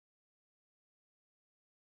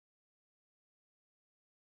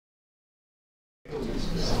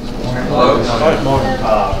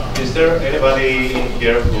Is there anybody in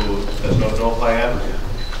here who does not know who I am?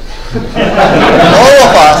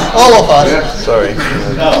 All of us. Yeah. Sorry.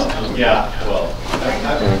 No, yeah, well,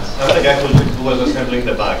 I'm the guy who was assembling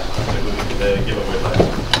the bags, the giveaway bags.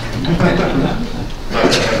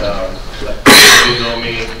 You know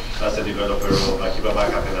me as a developer of Akiba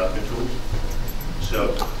Backup and admin tools.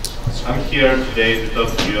 So I'm here today to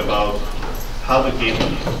talk to you about how to keep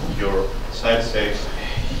your site safe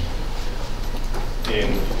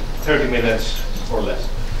in 30 minutes or less.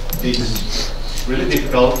 It's really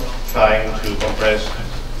difficult trying to compress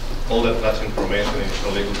all that much information in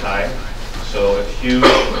so little time. So a few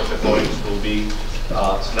of the points will be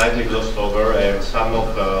slightly glossed over, and some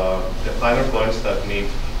of the finer points that need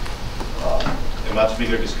a much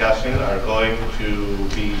bigger discussion are going to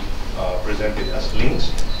be presented as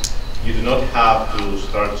links. You do not have to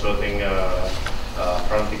start jotting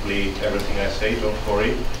frantically everything I say, don't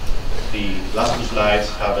worry. The last two slides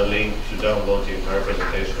have a link to download the entire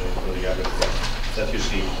presentation from the other that you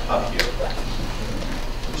see up here.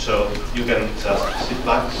 So you can just sit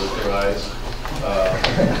back, close your eyes,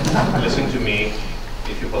 listen to me.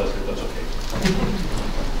 If you fall asleep, that's okay.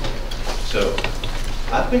 So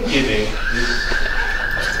I've been giving this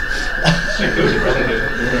security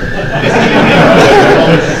presentation.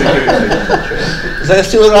 Is that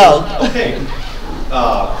still around? Okay.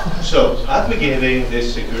 So I've been giving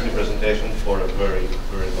this security presentation for a very,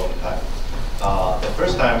 very long time. The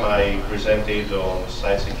first time I presented on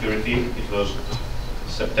site security, it was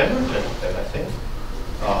September 2010, I think,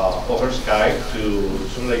 over Skype to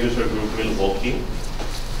Joomla user group Milwaukee.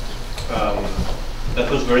 That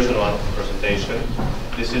was version 1 of the presentation.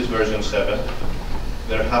 This is version 7.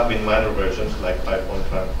 There have been minor versions like 5.1,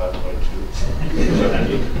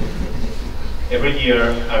 5.2. Every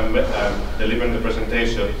year I'm delivering the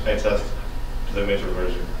presentation, I adjust to the major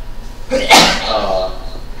version.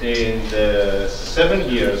 In the 7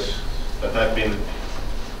 years that I've been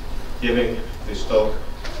giving this talk,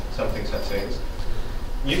 some things have changed.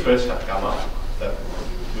 New threats have come up that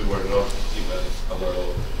we were not even aware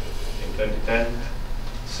of in 2010.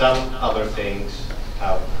 Some other things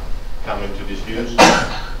have come into disuse.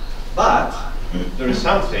 But there is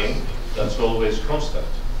something that's always constant.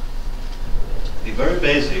 The very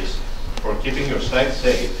basics for keeping your site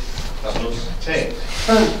safe have not changed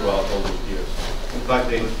throughout all these years. In fact,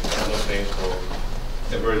 they have not changed for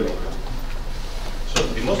a very long time. So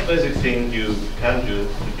the most basic thing you can do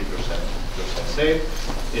to keep your site safe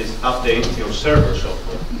is update your server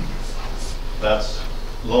software. That's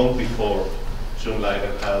long before Joomla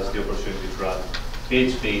even has the opportunity to run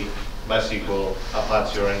PHP, MySQL,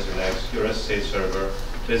 Apache or Nginx, your SSH server,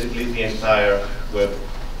 basically the entire web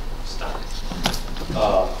stack.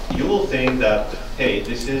 You will think that, hey,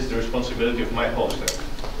 this is the responsibility of my host.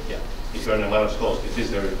 Yeah, if you're in a managed host, it is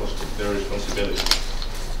their responsibility.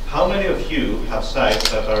 How many of you have sites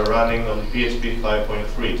that are running on PHP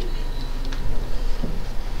 5.3?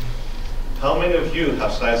 How many of you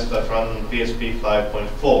have sites that run on PHP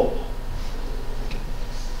 5.4?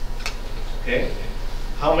 Okay.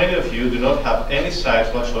 How many of you do not have any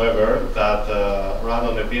sites whatsoever that run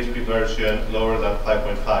on a PHP version lower than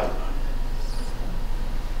 5.5?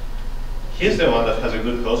 He's the one that has a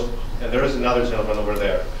good host, and there is another gentleman over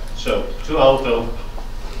there. So 2 out of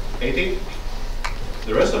 80.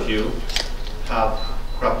 The rest of you have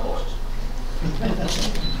crap hosts.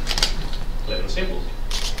 Plain and simple.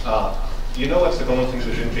 You know what's the common thing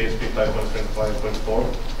between PHP 5.3 and 5.4?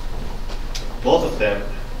 Both of them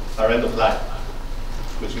are end of life,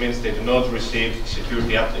 which means they do not receive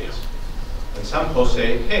security updates. And some hosts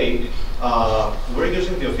say, hey, we're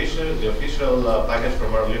using the official package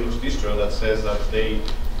from our Linux distro that says that they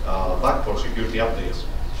backport security updates.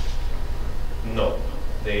 No,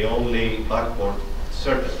 they only backport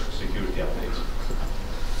certain security updates.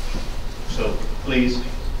 So please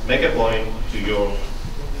make a point to your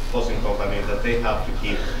hosting company that they have to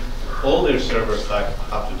keep all their server stack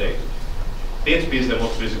up to date. PHP is the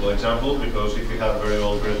most visible example because if you have a very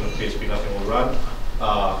old version of PHP, nothing will run.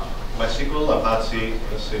 MySQL, Apache,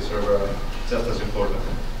 SSH server, just as important.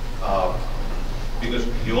 Because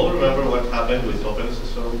you all remember what happened with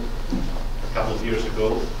OpenSSO a couple of years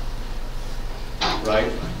ago,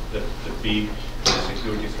 right? The big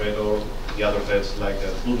security threat, or the other threats like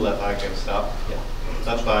the Google attack and stuff. Yeah.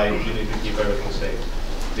 That's why you need to keep everything safe.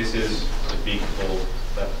 This is the big hole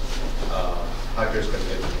that hackers can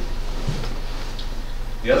get into.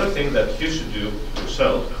 The other thing that you should do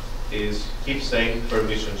yourself is keep saying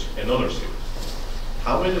permissions and ownership.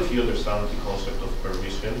 How many of you understand the concept of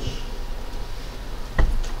permissions?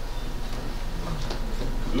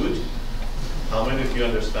 Good. How many of you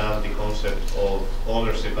understand the concept of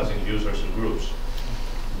ownership as in users and groups.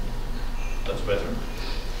 That's better.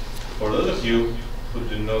 For those of you who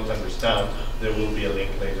do not understand, there will be a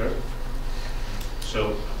link later.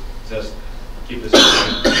 So just keep this in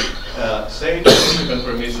mind. Same ownership and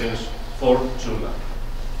permissions for Joomla.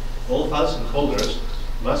 All files and folders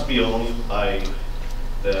must be owned by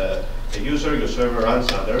the user your server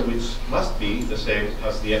runs under, which must be the same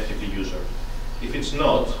as the FTP user. If it's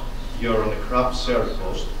not, you're on a crap server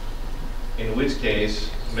host, in which case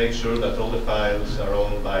make sure that all the files are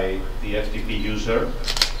owned by the FTP user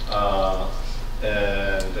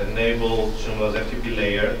and enable Joomla's FTP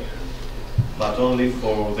layer, but only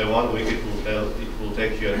for the 1 week it will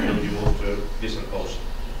take you until you move to a decent host.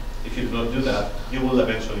 If you do not do that, you will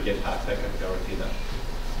eventually get hacked, I can guarantee that.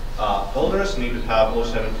 Folders need to have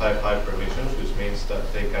 0755 permissions, which means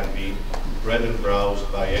that they can be read and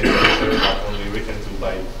browsed by any user, but only written to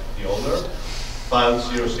by the owner. File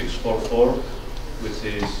 0644, which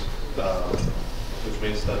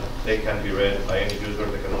means that they can be read by any user,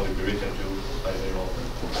 they can only be written to by their owner.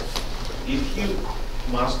 If you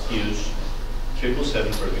must use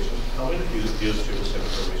 777 permissions, how many of you use 777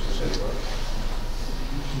 permissions anymore?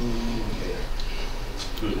 Okay,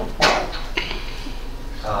 good.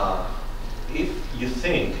 If you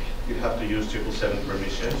think you have to use 777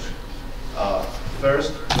 permissions,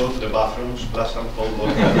 first go to the bathroom, splash some cold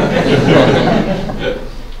water.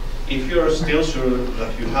 If you're still sure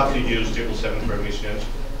that you have to use 777 permissions,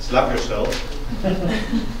 slap yourself.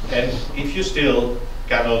 And if you still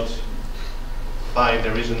cannot find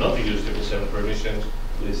a reason not to use 777 permissions,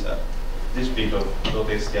 please this bit of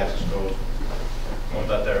 .html access code on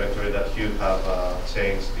that directory that you have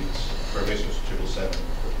changed its permissions to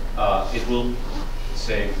 777. It will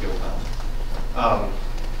save your path.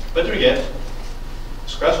 Better yet,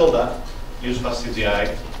 scratch all that, use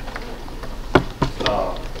fastCGI.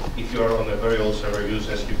 If you're on a very old server, use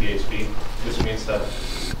SQPHP, which means that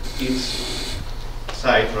each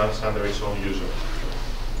site runs under its own user.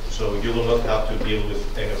 So you will not have to deal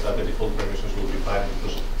with any of that. The default permissions will be fine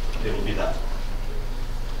because they will be that.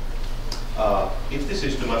 If this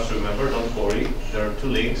is too much to remember, don't worry. There are 2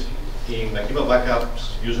 links. In Akiba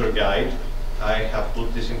Backup's user guide, I have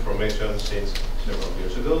put this information since several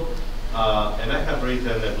years ago. And I have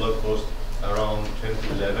written a blog post around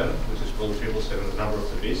 2011, which is called 777, the number of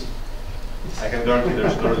the beast. I can guarantee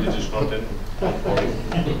there's no religious content. Don't worry,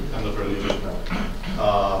 I'm not religious.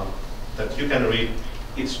 That you can read.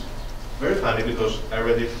 It's very funny because I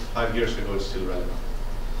read it 5 years ago, it's still relevant.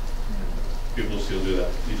 People still do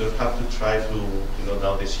that. You don't have to try to note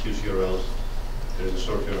down these huge URLs. There's a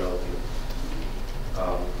short URL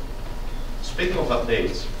here. Speaking of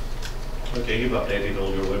updates, okay, you've updated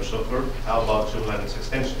all your web software. How about Joomla and its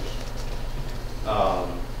extensions?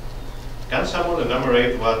 Can someone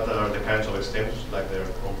enumerate what are the kinds of extensions, like their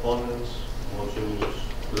components, modules,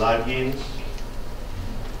 plugins?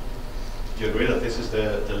 Do you agree that this is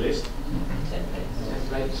the list?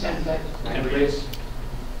 Templates. Languages.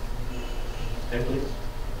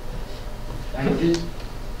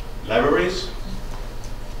 Libraries.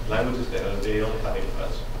 Languages, they don't have any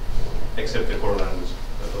files, except the core language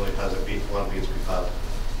that only has one PHP file.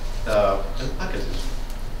 And packages.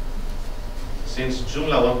 Since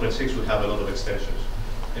Joomla 1.6, we have a lot of extensions.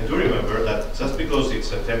 And do remember that just because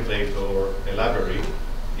it's a template or a library,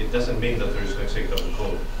 it doesn't mean that there is no executable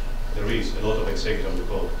code. There is a lot of executable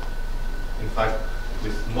code. In fact,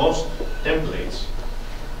 with most templates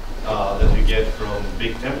that you get from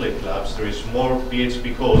big template labs, there is more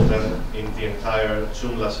PHP code than in the entire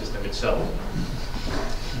Joomla system itself.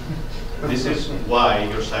 This is why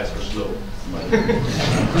your sites are slow.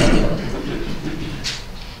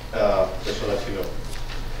 Just to let you know.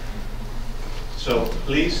 So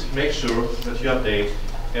please make sure that you update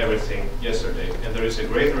everything yesterday. And there is a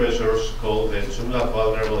great resource called the Joomla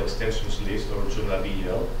Vulnerable Extensions List, or Joomla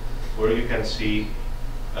VEL, where you can see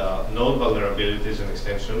known vulnerabilities and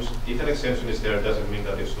extensions. If an extension is there, it doesn't mean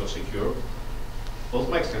that it's not secure. Both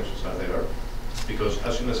my extensions are there, because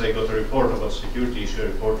as soon as I got a report about security issue, I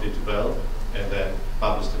reported it to VEL and then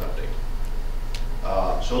published an update.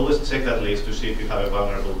 So always check that list to see if you have a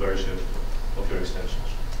vulnerable version of your extensions.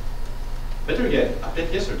 Better yet,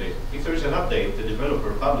 update yesterday. If there is an update, the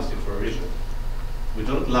developer published it for a reason. We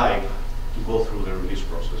don't like to go through the release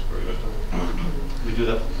process very often. We do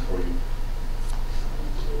that for you.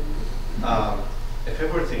 A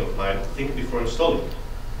favorite thing of mine, think before installing.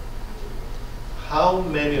 How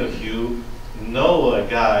many of you know a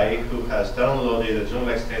guy who has downloaded a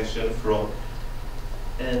Joomla extension from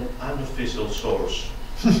an unofficial source?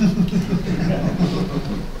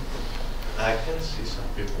 I can see some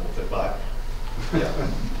people at the back. Yeah.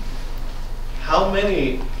 How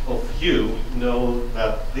many of you know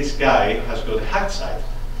that this guy has got a hacked site?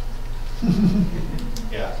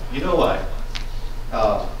 Yeah, you know why?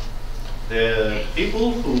 The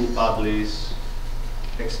people who publish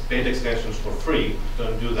paid extensions for free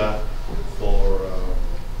don't do that for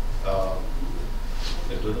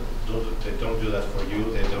they don't do that for you.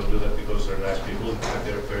 They don't do that because they're nice people. In fact,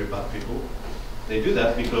 they're very bad people. They do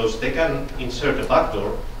that because they can insert a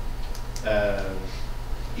backdoor.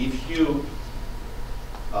 If you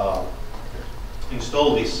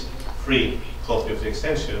install this free copy of the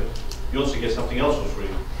extension, you also get something else for free.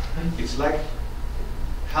 It's like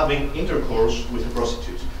having intercourse with a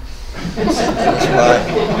prostitute.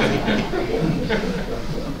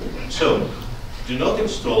 So, do not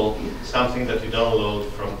install something that you download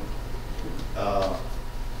from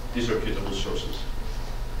disreputable sources.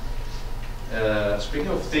 Speaking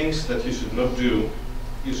of things that you should not do,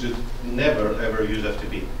 you should never ever use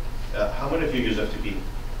FTP. How many of you use FTP?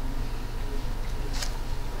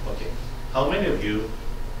 Okay. How many of you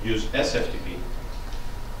use SFTP?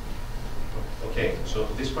 Okay, so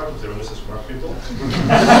this part of the room is the smart people.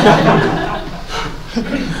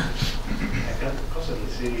 I can constantly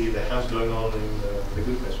see the hands going on in the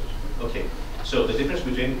good questions. Okay, so the difference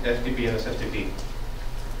between FTP and SFTP.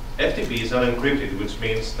 FTP is unencrypted, which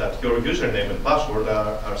means that your username and password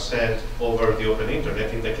are sent over the open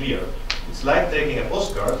internet in the clear. It's like taking a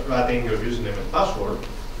postcard, writing your username and password,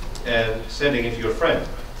 and sending it to your friend.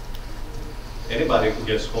 Anybody who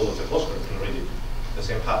gets hold of the postcard can read it. The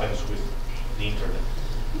same happens with the internet.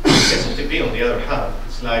 SFTP, on the other hand,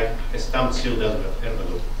 is like a stamped sealed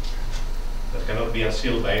envelope that cannot be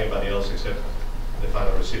unsealed by anybody else except the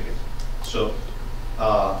final recipient. So,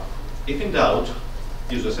 if in doubt,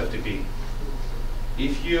 use SFTP.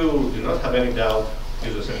 If you do not have any doubt,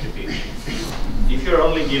 use SFTP. If you're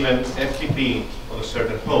only given FTP on a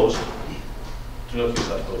certain host, do not use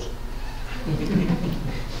that host.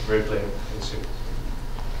 Very plain and simple.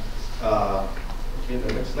 Okay,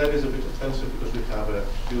 the next slide is a bit expensive because we have a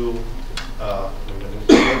few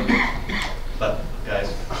but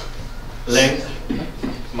guys, length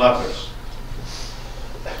matters.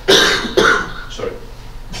 Sorry.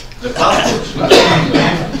 The passwords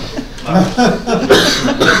matters.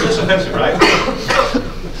 That feels offensive, right?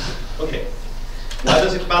 Okay. Why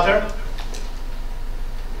does it matter?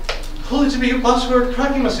 Holy GPU password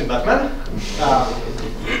cracking machine, Batman.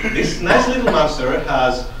 This nice little monster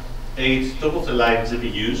has 8 top-of-the-line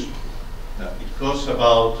GPUs. It costs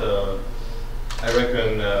about, I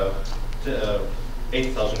reckon,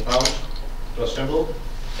 8,000 pounds to assemble,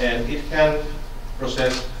 and it can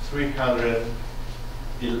process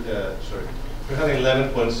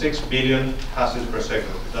 311.6 billion hashes per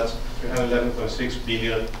second. That's 311.6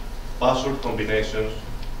 billion password combinations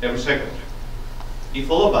every second. If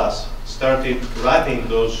all of us started writing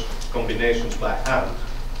those combinations by hand,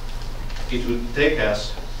 it would take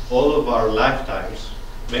us all of our lifetimes,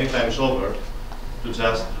 many times over, to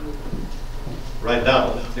just write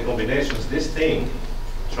down the combinations this thing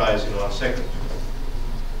tries in 1 second.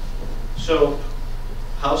 So,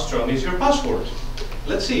 how strong is your password?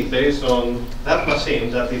 Let's see, based on that machine,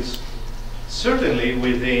 that it's certainly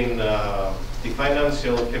within the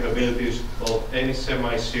financial capabilities of any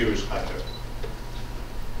semi-serious hacker.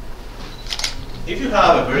 If you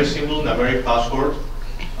have a very simple numeric password,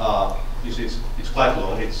 it's quite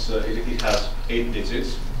long. It has 8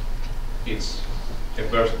 digits. It's a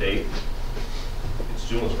birthday. It's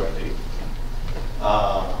Joomla's birthday.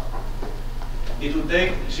 It would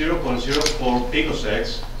take 0.04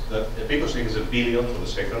 picoseconds, that a picosecond is a billion for the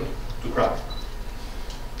second, to crack.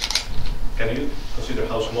 Can you consider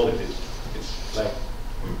how small it is? It's like,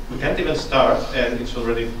 we can't even start and it's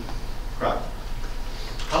already cracked.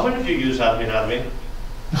 How many of you use admin?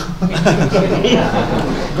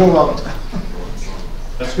 Go out.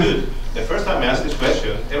 That's good. The first time I asked this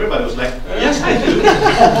question, everybody was like, yes, I do.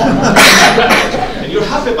 And you're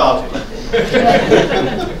happy about it.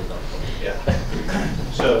 Yeah.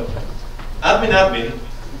 So, admin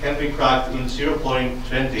can be cracked in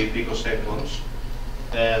 0.20 picoseconds,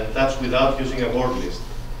 and that's without using a word list.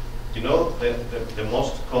 You know the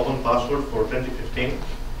most common password for 2015?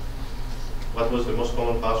 What was the most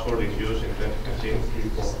common password in use in 2015? 3,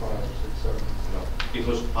 4, 5, 6, 7. No, it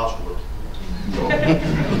was password.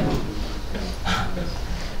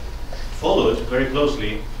 Followed very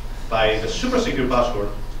closely by the super secure password,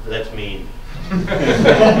 let me in.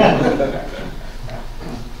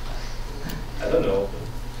 I don't know.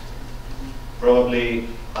 Probably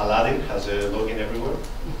Aladdin has a login everywhere.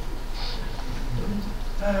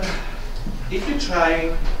 if you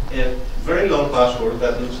try a very long password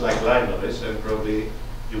that looks like line notice, and probably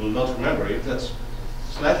you will not remember it, that's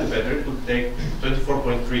slightly better. It would take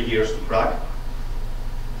 24.3 years to crack.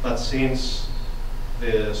 But since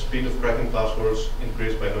the speed of cracking passwords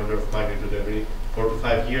increased by an order of magnitude every 4 to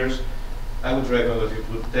 5 years, I would reckon that it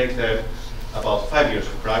would take them about 5 years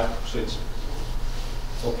to crack, so it's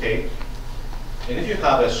okay. And if you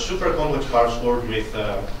have a super complex password with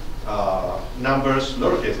numbers,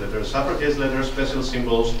 lowercase letters, uppercase letters, special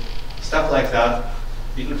symbols, stuff like that,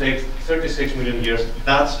 it will take 36 million years.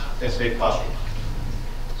 That's a safe password.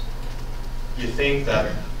 You think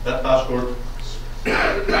that that password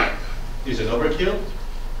is an overkill?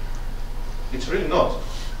 It's really not.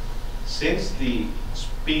 Since the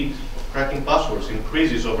speed of cracking passwords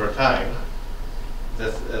increases over time,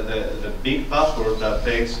 the big password that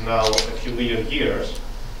takes now a few million years,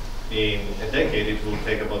 in a decade it will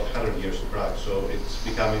take about 100 years to crack, so it's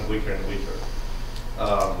becoming weaker and weaker.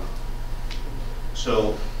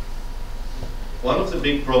 So one of the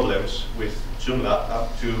big problems with Joomla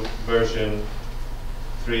up to version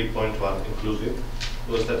 3.1 inclusive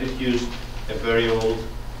was that it used a very old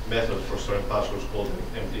method for storing passwords called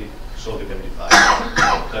solid MD5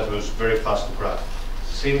 that was very fast to crack.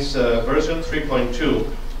 Since version 3.2,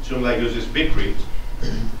 Joomla uses Bcrypt,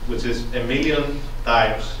 which is 1,000,000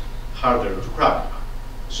 times harder to crack.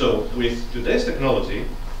 So with today's technology,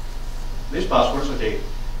 these passwords, okay,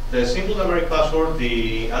 the simple numeric password,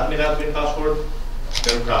 the admin password,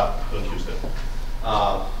 they're crap, don't use them.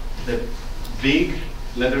 The big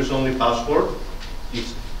letters only password,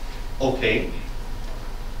 it's okay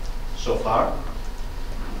so far.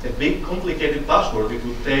 A big complicated password, it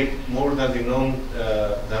would take more than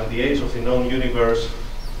the age of the known universe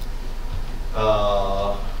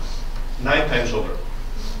 9 times over.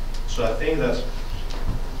 So I think that's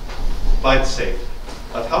quite safe.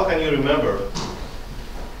 But how can you remember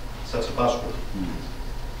such a password?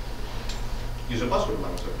 Use a password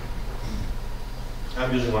manager.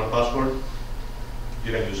 I'm using one password.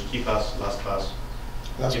 You can use KeePass, LastPass.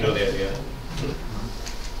 You know the idea.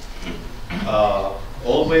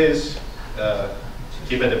 Always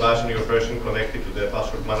keep a device on your person connected to the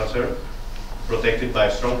password manager, protected by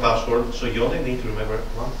a strong password, so you only need to remember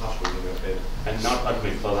one password in your head. And not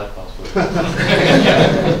ugly for that password.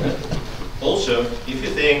 Also, if you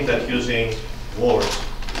think that using words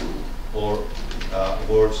or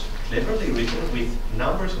words cleverly written with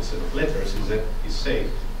numbers instead of letters is safe,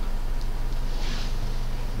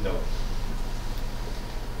 no.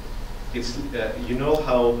 It's you know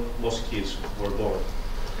how most kids were born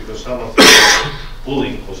because someone thought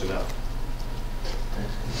bullying was enough.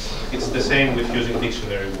 It's the same with using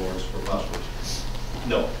dictionary words for passwords.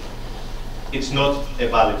 No, it's not a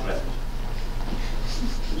valid method.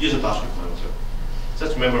 Use a password manager.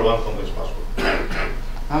 Just remember one complex password.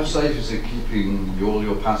 How safe is it keeping all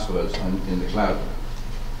your passwords in the cloud?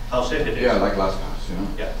 How safe it is? Yeah, like LastPass, you know?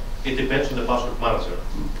 Yeah. It depends on the password manager.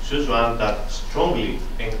 Choose one that strongly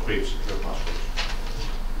encrypts your passwords.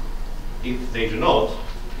 If they do not,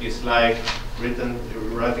 it's like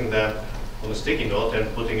writing that on a sticky note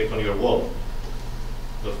and putting it on your wall.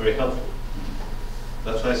 Not very helpful.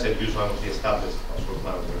 That's why I said use one of the established password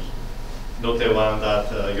managers. Not the one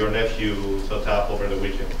that your nephew set up over the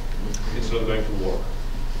weekend. It's not going to work.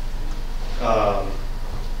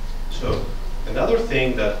 So another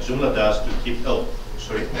thing that Joomla does to keep,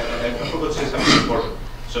 sorry, I forgot to say something important.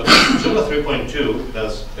 So Joomla 3.2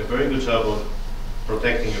 does a very good job of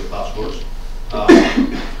protecting your passwords.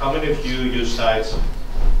 How many of you use sites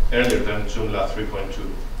earlier than Joomla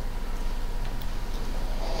 3.2?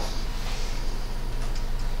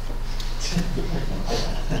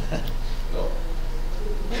 No.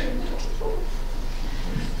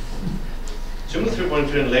 Joomla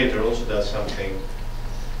 3.2 and later also does something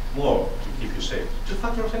more to keep you safe.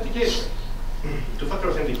 Two-factor authentication. Two-factor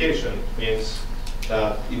authentication means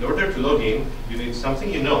that in order to log in, you need something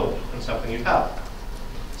you know and something you have.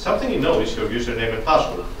 Something you know is your username and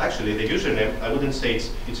password. Actually, the username, I wouldn't say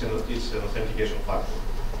it's an authentication factor.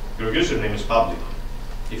 Your username is public.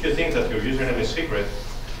 If you think that your username is secret,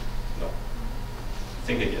 no.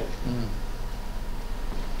 Think again.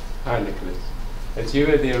 Hi, Nicholas. As you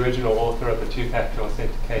were the original author of the two-factor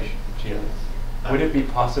authentication for Joomla, would it be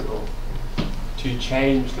possible to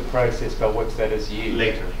change the process by which that is used?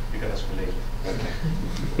 Later. You can ask me later.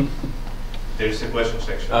 Okay. There is a question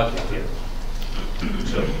section. Okay. Here.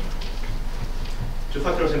 So,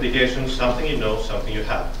 two-factor authentication, something you know, something you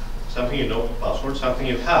have. Something you know, password, something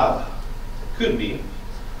you have could be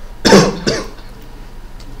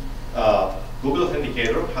Google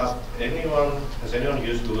Authenticator. Has anyone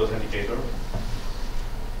used Google Authenticator?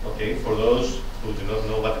 Okay. Okay, for those who do not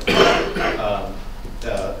know what it is,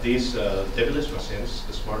 these device machines,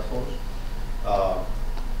 the smartphones,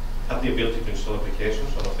 have the ability to install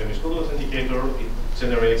applications. One of them is Google Authenticator. It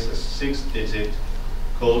generates a 6-digit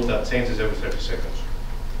code that changes every 30 seconds.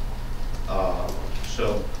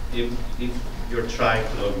 So if you're trying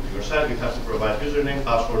to log into your site, you have to provide username,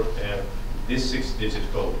 password, and this 6-digit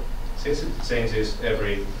code. Since it changes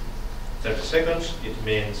every 30 seconds, it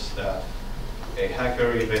means that a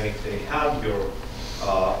hacker, even if they have your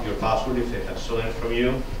password, if they have stolen it from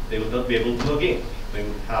you, they will not be able to log in. They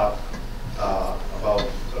would have about,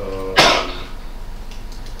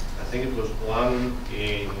 I think it was 1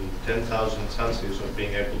 in 10,000 chances of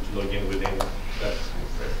being able to log in within that time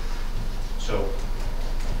frame. So,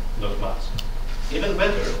 not much. Even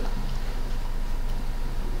better,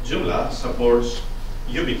 Joomla supports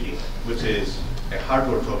YubiKey, which is a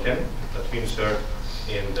hardware token that you insert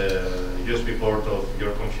in the USB port of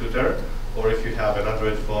your computer, or if you have an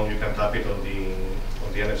Android phone, you can tap it on the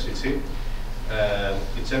NFC chip.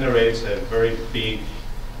 It generates a very big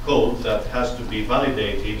code that has to be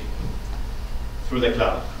validated through the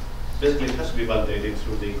cloud. Basically, it has to be validated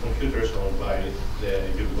through the computers owned by the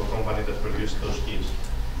Yubico company that produced those keys.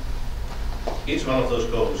 Each one of those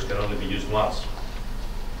codes can only be used once,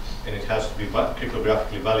 and it has to be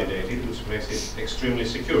cryptographically validated, which makes it extremely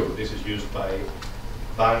secure. This is used by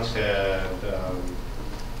banks and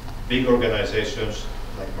big organizations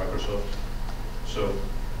like Microsoft. So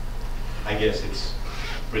I guess it's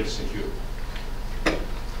pretty secure.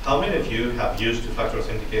 How many of you have used two-factor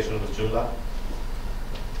authentication with Joomla?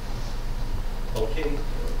 Okay,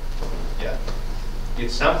 yeah.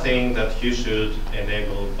 It's something that you should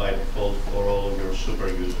enable by default for all your super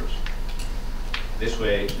users. This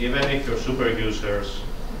way, even if your super users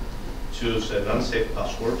choose an unsafe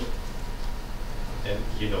password, and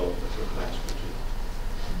you know that your clients will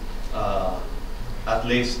do, at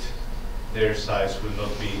least their size will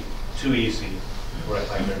not be too easy for a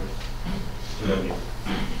hacker to log in.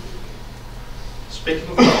 Speaking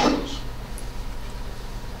of passwords,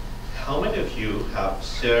 how many of you have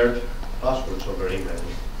shared passwords over email?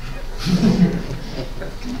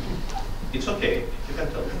 It's okay, you can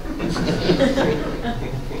tell me.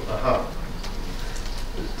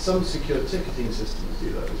 Some secure ticketing systems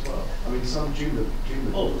do that as well. I mean, some Joomla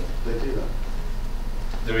they do that.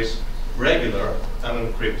 There is regular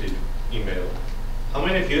unencrypted email. How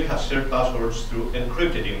many of you have shared passwords through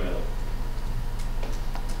encrypted email?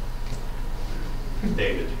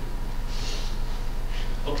 David.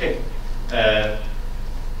 Okay.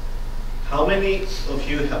 How many of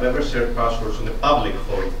you have ever shared passwords on a public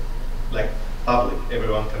forum? Like public,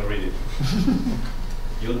 everyone can read it.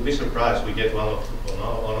 You'll be surprised, we get one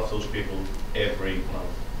of those people every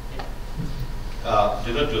month.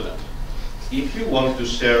 Do not do that. If you want to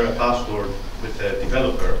share a password with a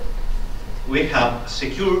developer, we have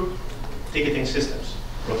secure ticketing systems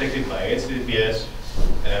protected by HTTPS,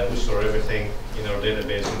 and we store everything in our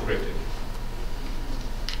database encrypted.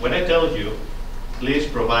 When I tell you, please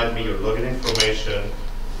provide me your login information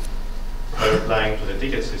by replying to the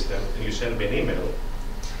ticket system, and you send me an email,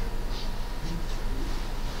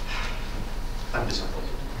 I'm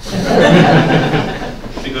disappointed.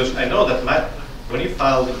 Because I know that when you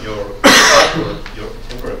file your password, your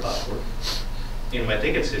temporary password, in my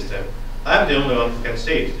ticket system, I'm the only one who can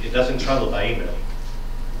see it. It doesn't travel by email.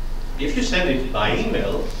 If you send it by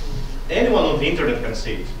email, anyone on the internet can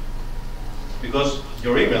see it, because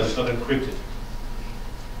your email is not encrypted.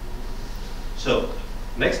 So,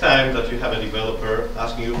 next time that you have a developer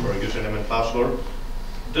asking you for a username and password,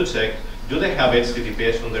 do check, do they have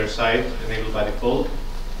HTTPS on their site enabled by default?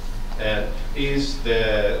 And is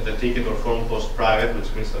the ticket or form post private,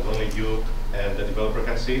 which means that only you and the developer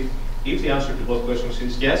can see it? If the answer to both questions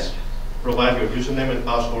is yes, provide your username and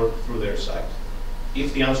password through their site.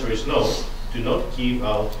 If the answer is no, do not give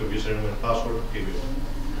out your username and password, period.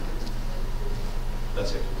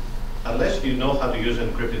 That's it. Unless you know how to use an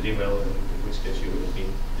encrypted email, in which case you will be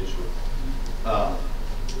in this room.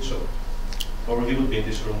 Or you will be in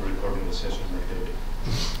this room recording the session like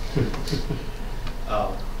David.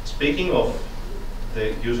 Speaking of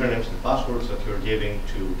the usernames and passwords that you're giving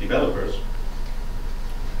to developers,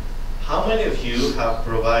 how many of you have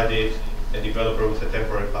provided a developer with a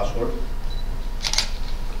temporary password?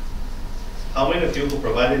 How many of you who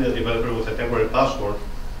provided a developer with a temporary password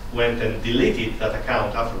went and deleted that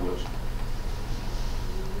account afterwards?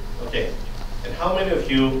 Okay. And how many of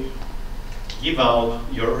you give out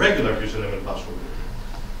your regular username and password?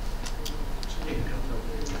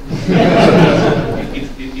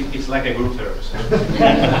 It's like a group therapy session.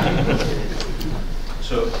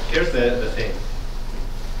 So here's the thing.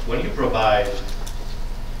 when you provide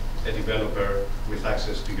a developer with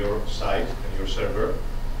access to your site and your server,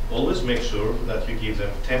 always make sure that you give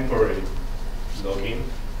them temporary login,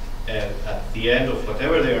 and at the end of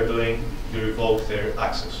whatever they are doing, you revoke their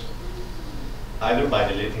access, either by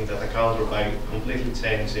deleting that account or by completely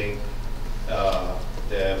changing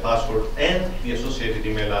the password and the associated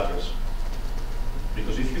email address.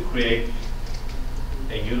 Because if you create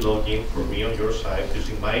a new login for me on your site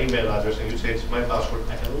using my email address and you change my password,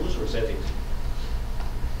 I can always reset it.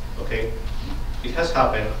 Okay? It has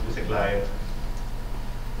happened with a client,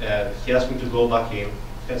 and he asked me to go back in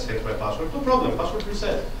and change my password. No problem, password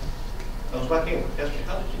reset. I was back in. He asked me,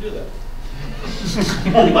 how did you do that?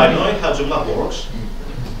 By knowing how Joomla works.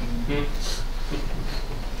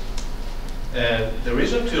 And the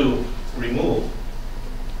reason to remove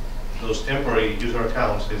those temporary user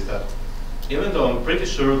accounts is that even though I'm pretty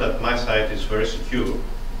sure that my site is very secure,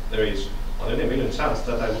 there is only a million chance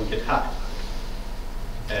that I will get hacked.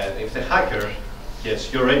 And if the hacker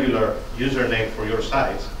gets your regular username for your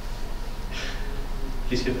site,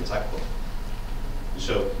 he's hit the jackpot.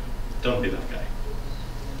 So don't be that guy.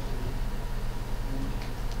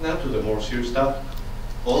 Now to the more serious stuff.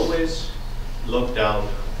 Always lock down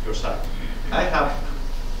your site. I have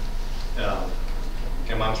a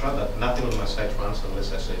mantra that nothing on my site runs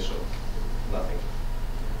unless I say so. Nothing.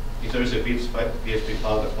 If there is a PHP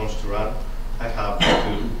file that wants to run, I have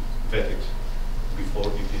to vet it before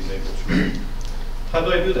it is able to run. How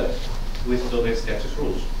do I do that? With .htaccess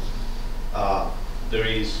rules. There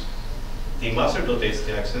is the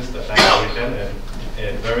master.htaccess that I have written,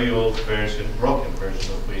 and a very old version, broken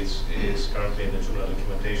version of which is currently in the Joomla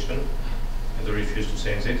documentation, and they refuse to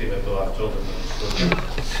change it, even though I've told them that it's broken,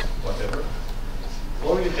 whatever.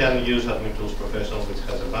 Or you can use Admin Tools Professional, which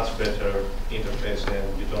has a much better interface,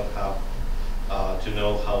 and you don't have to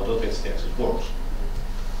know how .htaccess works.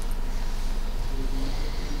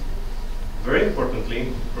 Very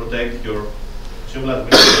importantly, protect your Joomla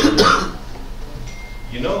administrator.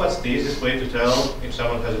 You know what's the easiest way to tell if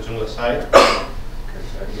someone has a Joomla site?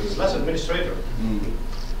 /administrator.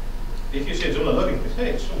 If you see a Joomla login, please, hey,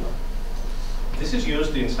 it's Joomla. This is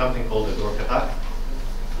used in something called a dork attack,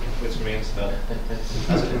 which means that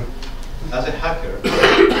as a hacker,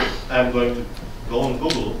 I'm going to go on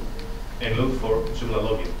Google and look for Joomla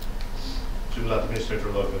login, Joomla administrator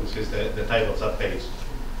login, which is the title of that page.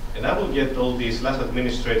 And I will get all these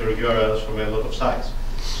 /administrator URLs from a lot of sites.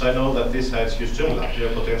 So I know that these sites use Joomla. They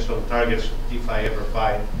are potential targets if I ever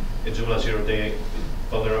find a Joomla zero-day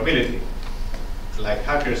vulnerability, like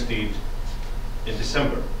hackers did in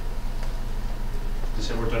December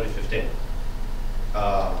 2015.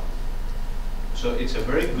 So it's a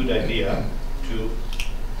very good idea to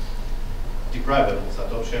deprive them of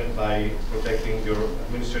that option by protecting your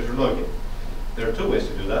administrator login. There are two ways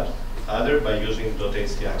to do that, either by using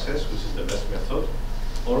 .htaccess, which is the best method,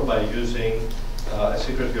 or by using a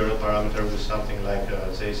secret URL parameter with something like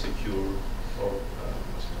JSecure or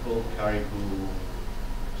what's it called, Caribou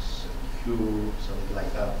Secure, something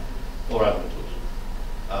like that, or Admin Tools.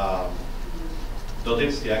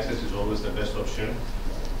 .htaccess is always the best option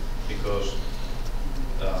because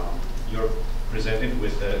you're presented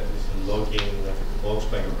with a login box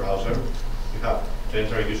by your browser. You have to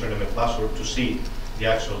enter a username and password to see the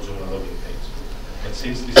actual Joomla login page. And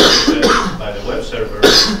since this is presented by the web server,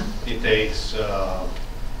 it takes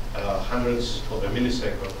hundreds of a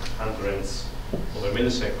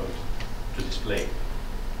millisecond to display,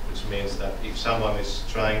 which means that if someone is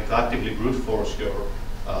trying to actively brute force your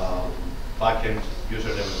backend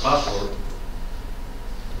username and password,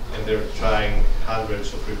 and they're trying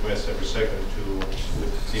hundreds of requests every second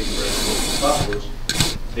with different passwords,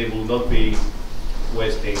 they will not be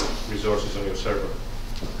wasting resources on your server.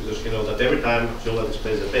 Because you know that every time Joomla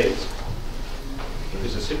displays a page,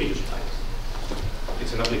 it's a CPU spike.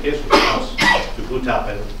 It's an application that has to boot up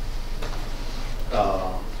and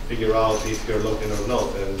figure out if you're logged in or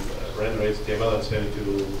not, and render HTML and send it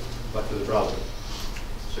back to the browser.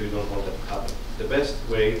 So you don't want that to happen. The best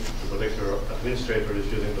way to protect your administrator is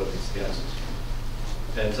using .htaccess.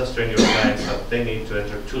 And just train your clients that they need to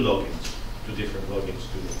enter two different logins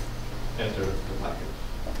to enter the packet.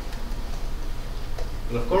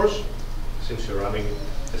 And of course, since you're running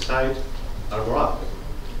a site, armor up.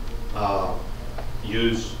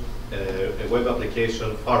 Use a web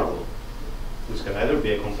application firewall, which can either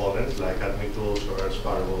be a component like Admin Tools or Earth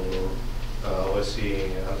Firewall or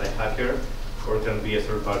OSC anti-hacker, or it can be a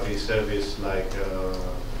third-party service like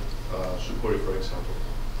Sucuri, for example.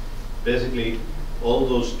 Basically, all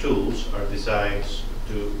those tools are designed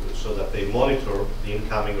so that they monitor the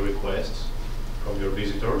incoming requests from your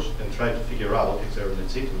visitors and try to figure out if they're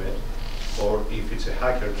legitimate or if it's a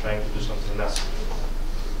hacker trying to do something nasty.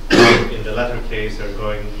 In the latter case, they're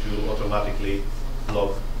going to automatically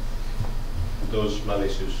block those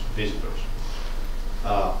malicious visitors.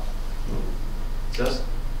 I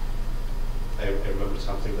remember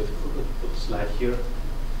something, but put a slide here.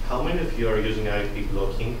 How many of you are using IP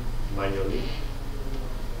blocking manually?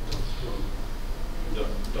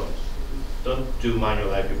 Don't do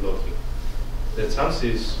manual IP blocking. The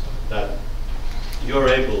chances that you're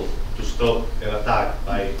able to stop an attack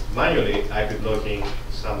by manually IP blocking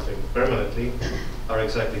something permanently are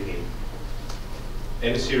exactly nil.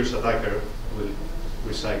 Any serious attacker will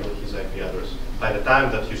recycle his IP address. By the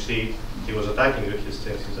time that you see he was attacking you, he's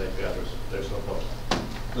changed his IP address. There's no point.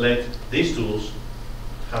 Let these tools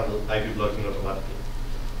handle IP blocking automatically.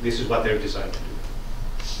 This is what they're designed to do.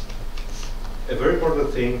 A very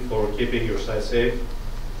important thing for keeping your site safe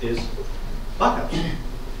is backups.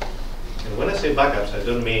 And when I say backups, I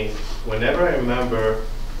don't mean whenever I remember,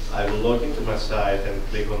 I will log into my site and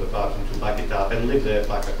click on the button to back it up and leave the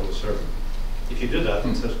backup on the server. If you do that,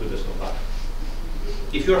 it's as good as no backup.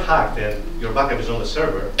 If you're hacked and your backup is on the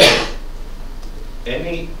server,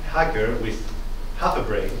 any hacker with half a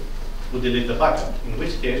brain would delete the backup, in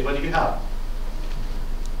which case, what do you have?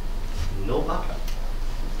 No backup.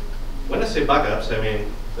 When I say backups, I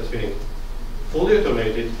mean that's meaning fully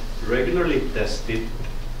automated, regularly tested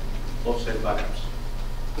offsite backups.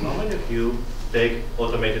 How many of you take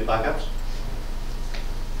automated backups?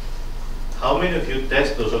 How many of you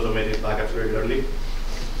test those automated backups regularly?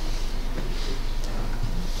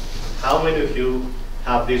 How many of you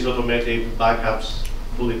have these automated backups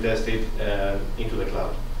fully tested into the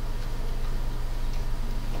cloud?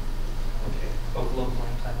 Okay. Both locally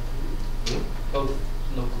and cloud. Both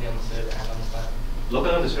locally on the server and on the cloud.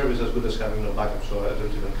 Local on the server is as good as having no backup, so I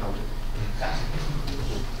don't even count it.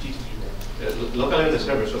 Locally on the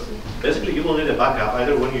server, so basically you will need a backup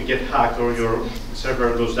either when you get hacked or your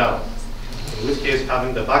server goes down. In which case,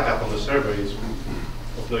 having the backup on the server is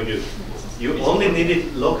of no use. You only need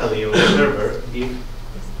it locally on the server if,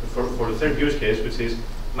 for the third use case, which is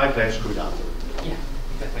my client screwed up. Yeah,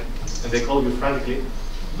 exactly. And they call you frantically,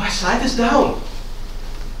 my site is down.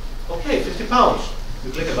 Okay, £50.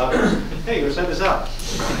 You click a button. Hey, your site is up.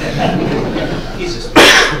 Jesus.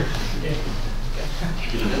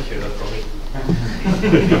 You didn't hear that from me.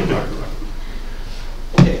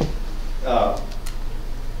 Okay.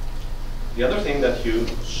 The other thing that you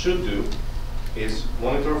should do is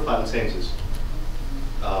monitor file changes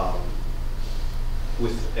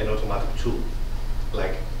with an automatic tool,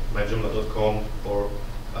 like myjoomla.com or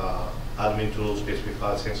admin tools, PHP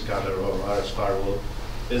file change scanner, or RS firewall.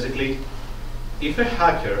 Basically, if a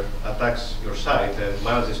hacker attacks your site and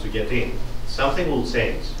manages to get in, something will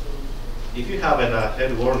change. If you have a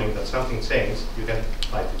head warning that something changed, you can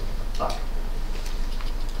fight it back.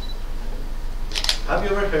 Have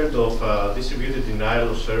you ever heard of distributed denial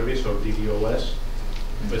of service, or DDoS,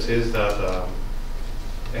 which is that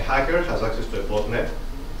a hacker has access to a botnet,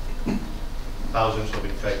 thousands of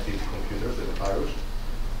infected computers with a virus,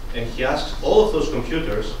 and he asks all of those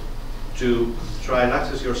computers to try and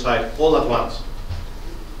access your site all at once.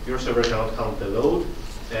 Your server cannot handle the load,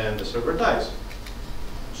 and the server dies.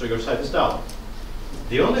 So your site is down.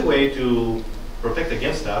 The only way to protect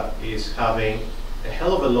against that is having a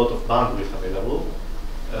hell of a lot of bandwidth available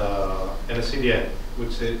and a CDN,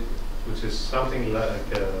 which is something like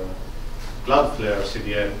Cloudflare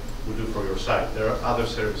CDN would do for your site. There are other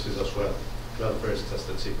services as well. Cloudflare is just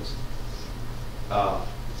the cheapest.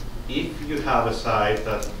 If you have a site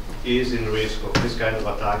that is in risk of this kind of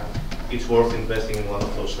attack, it's worth investing in one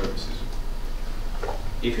of those services.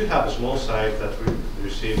 If you have a small site that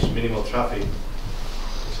receives minimal traffic,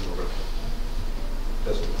 it's an overkill.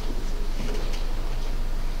 Doesn't work.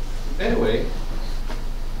 Anyway,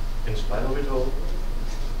 in spite of it all,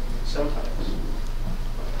 sometimes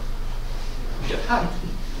you get hacked.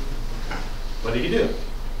 What do?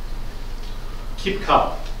 Keep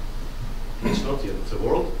calm. It's not the end of the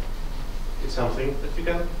world. It's something that you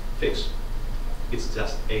can fix. It's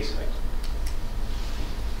just a site.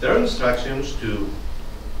 There are instructions to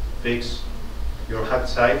fix your hacked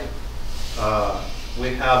site.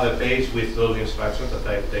 We have a page with those instructions that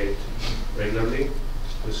I update regularly.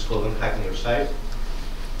 This is called Unhacking Your Site.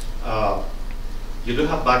 You do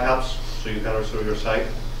have backups, so you can restore your site,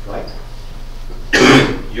 right?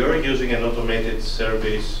 You're using an automated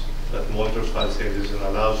service that monitors file changes and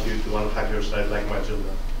allows you to unhack your site like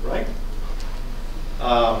Joomla, right?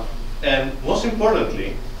 And most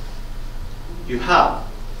importantly, you have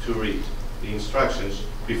to read the instructions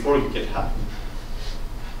before you get hacked.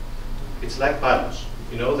 It's like pilots.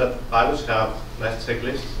 You know that pilots have nice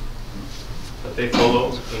checklists that they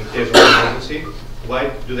follow in case of emergency.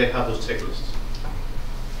 Why do they have those checklists?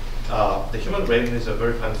 The human brain is a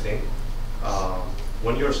very funny thing.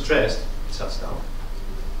 When you're stressed, it shuts down.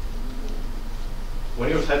 When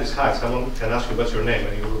your head is high, someone can ask you what's your name,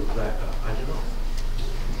 and you will reply, I don't know.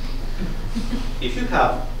 If you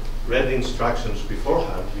have read the instructions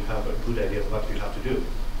beforehand, you have a good idea of what you have to do.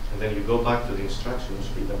 And then you go back to the instructions,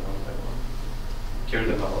 read them one by one, carry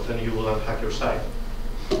them out, and you will unhack your site.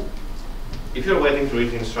 If you're waiting to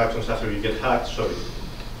read the instructions after you get hacked, sorry.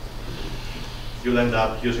 You'll end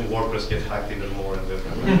up using WordPress, get hacked even more, and then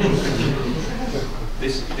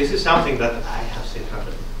this is something that I have seen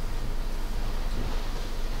happen.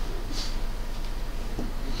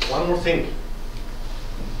 One more thing.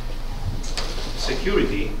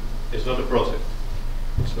 Security is not a project.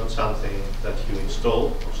 It's not something that you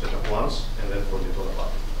install or set up once and then forget all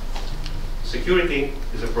about. Security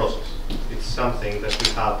is a process. It's something that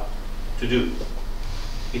you have to do.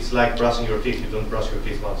 It's like brushing your teeth. You don't brush your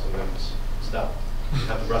teeth once and then it's done. You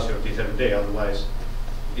have to brush your teeth every day, otherwise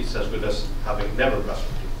it's as good as having never brushed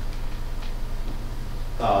your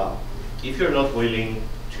teeth. If you're not willing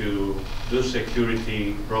to do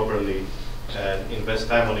security properly and invest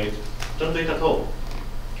time on it, don't do it at all.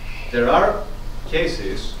 There are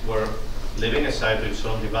cases where leaving a site to its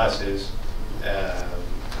own devices,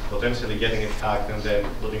 potentially getting it hacked and then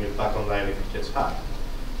putting it back online if it gets hacked,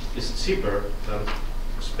 is cheaper than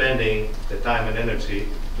spending the time and energy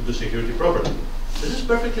to do security properly. This is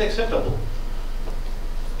perfectly acceptable.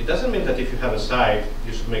 It doesn't mean that if you have a site,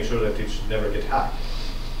 you should make sure that it should never get hacked.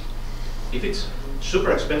 If it's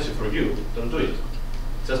super expensive for you, don't do it.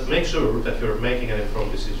 Just make sure that you're making an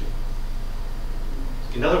informed decision.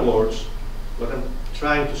 In other words, what I'm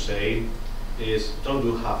trying to say is don't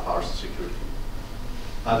do half-hearted security.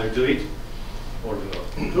 Either do it or do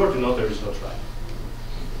not. Do or do not, there is no try.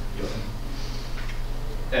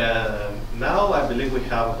 Now I believe we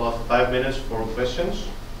have about 5 minutes for questions.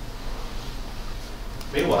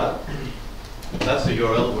 Meanwhile, that's the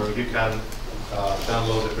URL where you can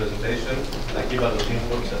download the presentation. I give out the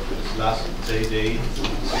inputs at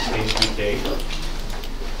 /JJ16UK.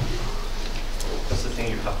 That's the thing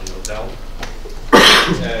you have to note down.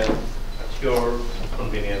 And at your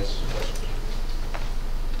convenience.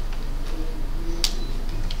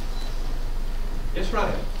 Yes,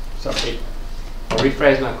 Ryan. Sorry, I'll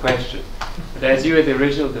rephrase my question. But as you were the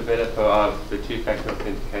original developer of the two-factor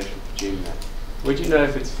authentication for Joomla, would you know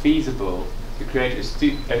if it's feasible to create a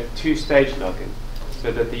two-stage login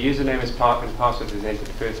so that the username is and password is entered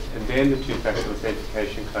first and then the two-factor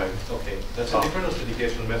authentication code? Okay, that's a different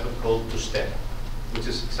authentication method called two-step, which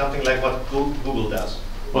is something like what Google does.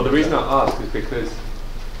 Well, the reason I ask is because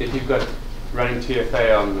if you've got running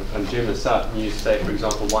 2FA on Joomla site and you say, for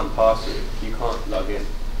example, 1Password, you can't log in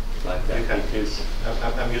like that because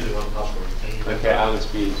I'm using 1Password. Okay, I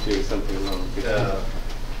must be doing something wrong.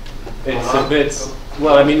 It's a bit,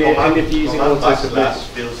 well, I mean, and if you're using auto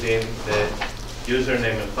fills in the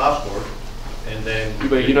username and password, and then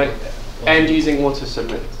but you know, and using auto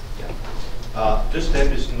submit. Yeah.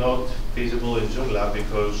 Two-step is not feasible in Joomla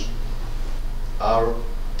because our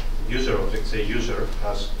user object, say user,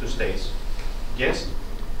 has two states: guest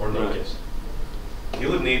or no guest. You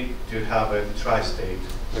would need to have a tri-state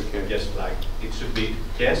guest flag. It should be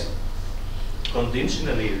guest,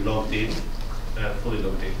 conditionally logged in, fully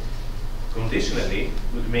logged in. Conditionally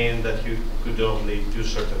would mean that you could only do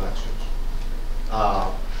certain actions.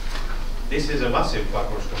 This is a massive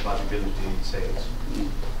backwards compatibility sales.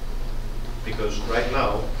 Because right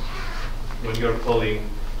now, when you're calling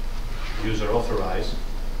user authorized,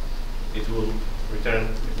 it will return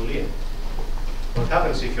a boolean. What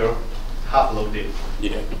happens if you're half logged in?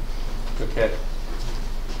 Yeah. Okay.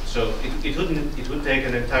 So it would take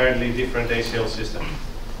an entirely different ACL system.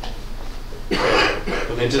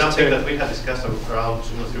 It's something that we had discussed around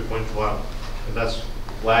Joomla 3.1, and that's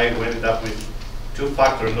why we ended up with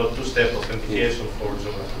two-factor, not two-step authentication for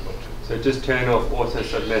Joomla 3.2. So just turn off auto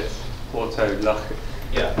submit, auto lock.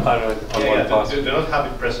 Yeah. On one password. Do not have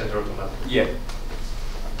it press enter automatically. Yeah.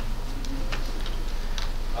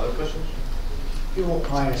 Other questions? Your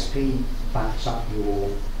ISP backs up your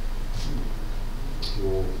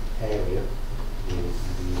area, your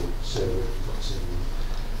server, if you've got a server,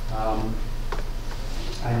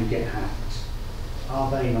 and you get hacked.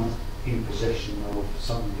 Are they not in possession of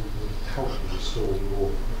something that would help you restore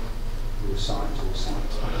your site or site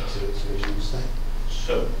back to its original state?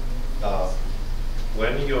 So,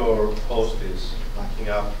 when your host is backing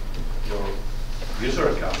up your user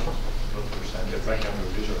account, not your site, they're backing up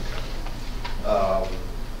your user account,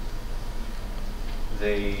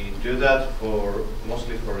 They do that for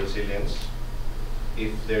mostly for resilience.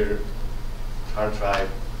 If their hard drive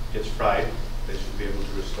gets fried, they should be able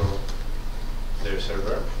to restore their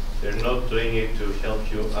server. They're not doing it to help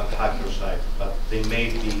you unhack your site, but they may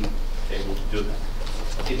be able to do that.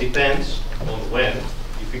 It depends on when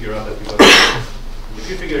you figure out that you're going to do it. If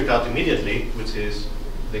you figure it out immediately, which is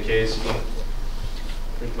the case in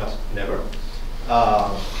pretty much never,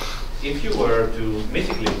 if you were to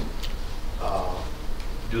mythically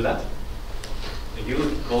do that, you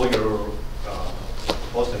would call your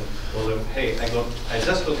host and tell them, hey, I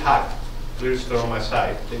just got hacked. Please restore my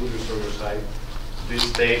site. They will restore your site to this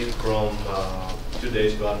state from 2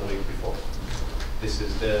 days to 1 week before. This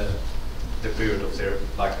is the period of their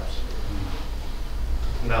backups.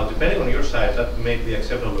 Now, depending on your site, that may be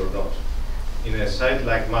acceptable or not. In a site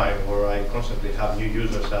like mine, where I constantly have new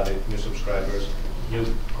users added, new subscribers, new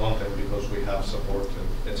content because we have support,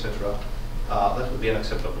 etc., that would be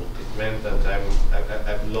unacceptable. It meant that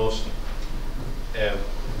I've lost a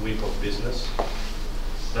week of business.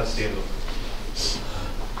 That's the end of it.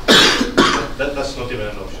 That's not even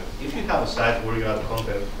an option. If you have a site where you add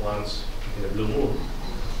content once in a blue moon,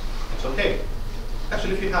 it's okay.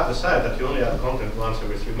 Actually, if you have a site that you only add content once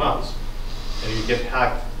every 3 months, and you get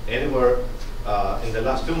hacked anywhere in the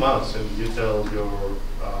last 2 months, and you tell your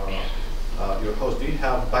host, do you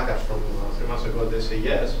have backups from 3 months ago? They say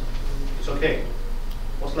yes. It's okay.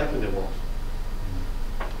 Most likely they won't.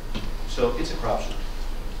 So it's a crapshoot.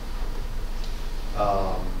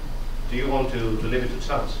 Do you want to leave it to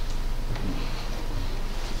chance?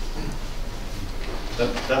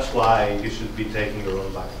 That's why you should be taking your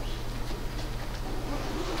own backups.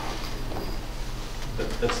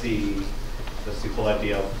 That's the whole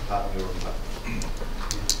idea of having your own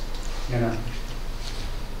backups. Yeah.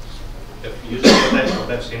 Usually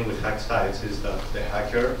what I've seen with hacked sites is that the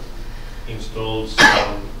hacker installs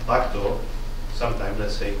some backdoor sometime,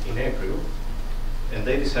 let's say in April, and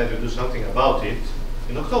they decide to do something about it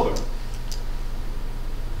in October,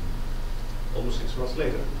 almost 6 months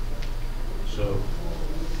later. So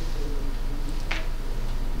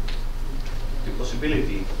the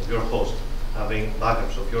possibility of your host having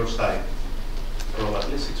backups of your site from at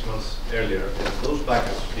least 6 months earlier, and those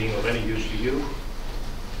backups being of any use to you,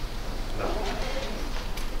 no.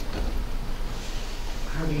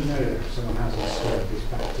 How do you know if someone has installed this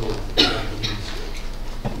backdoor?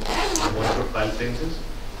 What your file changes?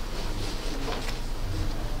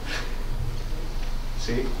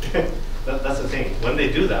 See, that's the thing. When they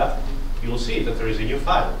do that, you'll see that there is a new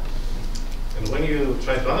file. And when you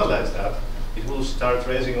try to analyze that, it will start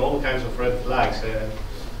raising all kinds of red flags.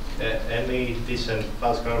 Any decent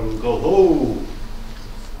file scanner will go, oh,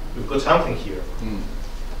 we've got something here.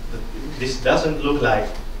 This doesn't look like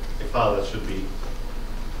a file that should be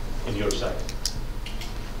in your site.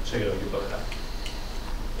 So you know you've got that.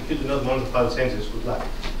 If you do not monitor file changes, good luck.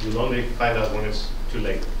 You'll only find out when it's too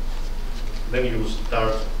late. Then you will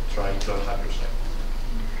start trying to unhack your site.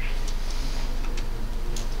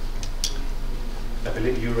 I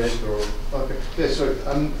believe you raised your... Okay. Yeah, so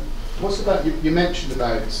what's about, you mentioned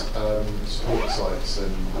about support sites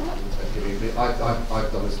and giving, I've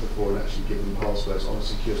done this before and actually given passwords on a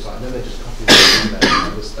secure site, and then they just copy the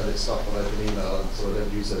email and it's stuff on open email, and so I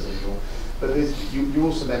don't use those anymore. But you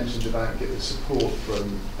also mentioned about getting support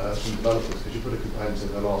from developers, because you put a component in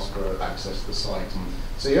and they'll ask for access to the site.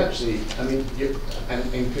 So you actually, I mean,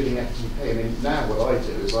 and including FTP, I mean, now what I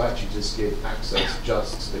do is I actually just give access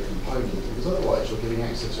just to the component, because otherwise you're giving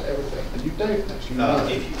access to everything, and you don't actually know.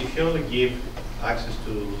 If you only give access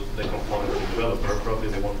to the component to the developer, probably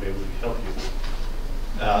they won't be able to help you.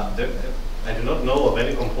 I do not know of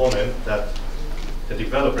any component that the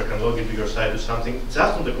developer can log into your site, do something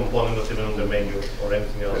just on the component, not even on the menu or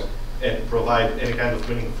anything else, and provide any kind of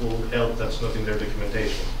meaningful help that's not in their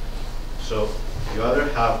documentation. So you either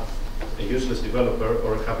have a useless developer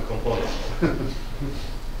or a crappy component.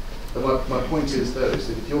 But my point is, though, is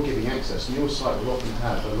that if you're giving access, and your site will often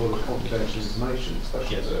have a lot of confidential information,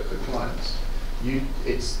 especially Yes. for clients, I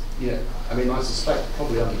mean, I suspect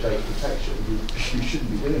probably under data protection, you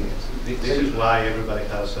shouldn't be doing it. This is why everybody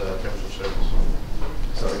has terms of service.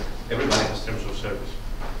 Sorry? Everybody has terms of service.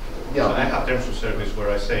 Yeah. So I have terms of service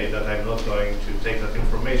where I say that I'm not going to take that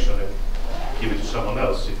information and give it to someone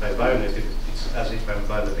else. If I violate it, it's as if I'm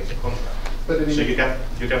violating the contract. But I mean, so you can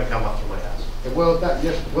come after my ass. Well,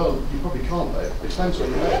 yes, well, you probably can't though. It depends what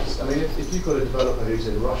you're based. I mean, if you've got a developer who's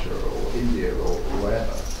in Russia or India or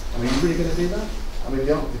wherever, I mean, are you really going to do that? I mean,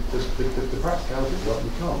 the practicality is what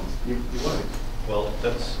you can't. You won't. Well,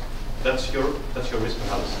 that's your risk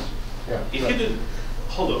analysis. Yeah. If you do,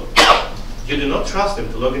 hold on. You do not trust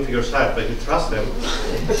them to log into your site, but you trust them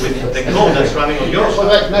with the code that's running on your Well,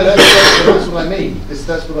 site. no, that's what I mean.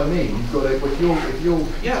 That's what I mean. You've got to, if you're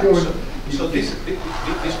Yeah, so this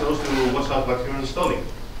goes to what you're installing.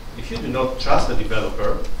 If you do not trust the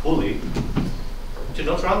developer fully, do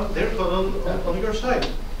not run their code on your site.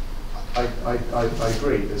 I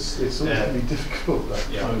agree. It's always going to be difficult. But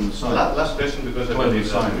Yeah. Clone site. Last question, because I Clone believe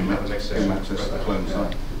that site, we have the next session. access to the clone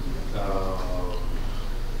site.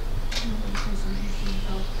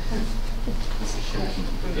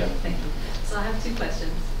 Yeah. Thank you. So I have two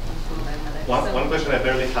questions. One question I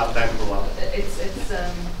barely have time for one. It's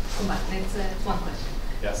one question.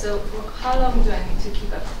 Yeah. So for how long do I need to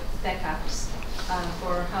keep up backups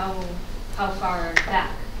for how far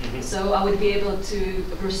back? Mhm. So I would be able to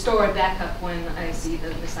restore a backup when I see the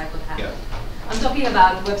recycled happen. Yeah. I'm talking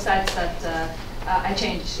about websites that I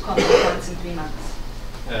change content once in 3 months.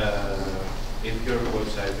 If your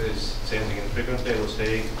website is changing infrequently, I would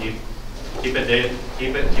say keep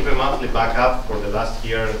a monthly backup for the last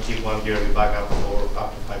year and keep 1 yearly backup for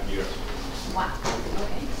up to 5 years. Wow.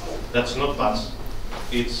 Okay. That's not much.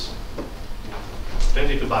 It's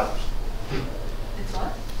 22 backups. It's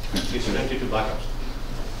what? It's 22 backups.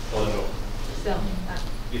 All in all. So.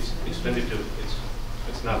 It's 22.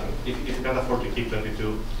 It's nothing. If you can't afford to keep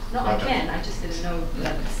 22 No, I backups, can. I just didn't know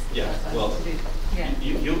that. Yeah, that's what well, to do. Yeah.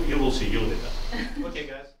 you will see. You'll need that. Okay,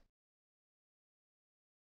 guys.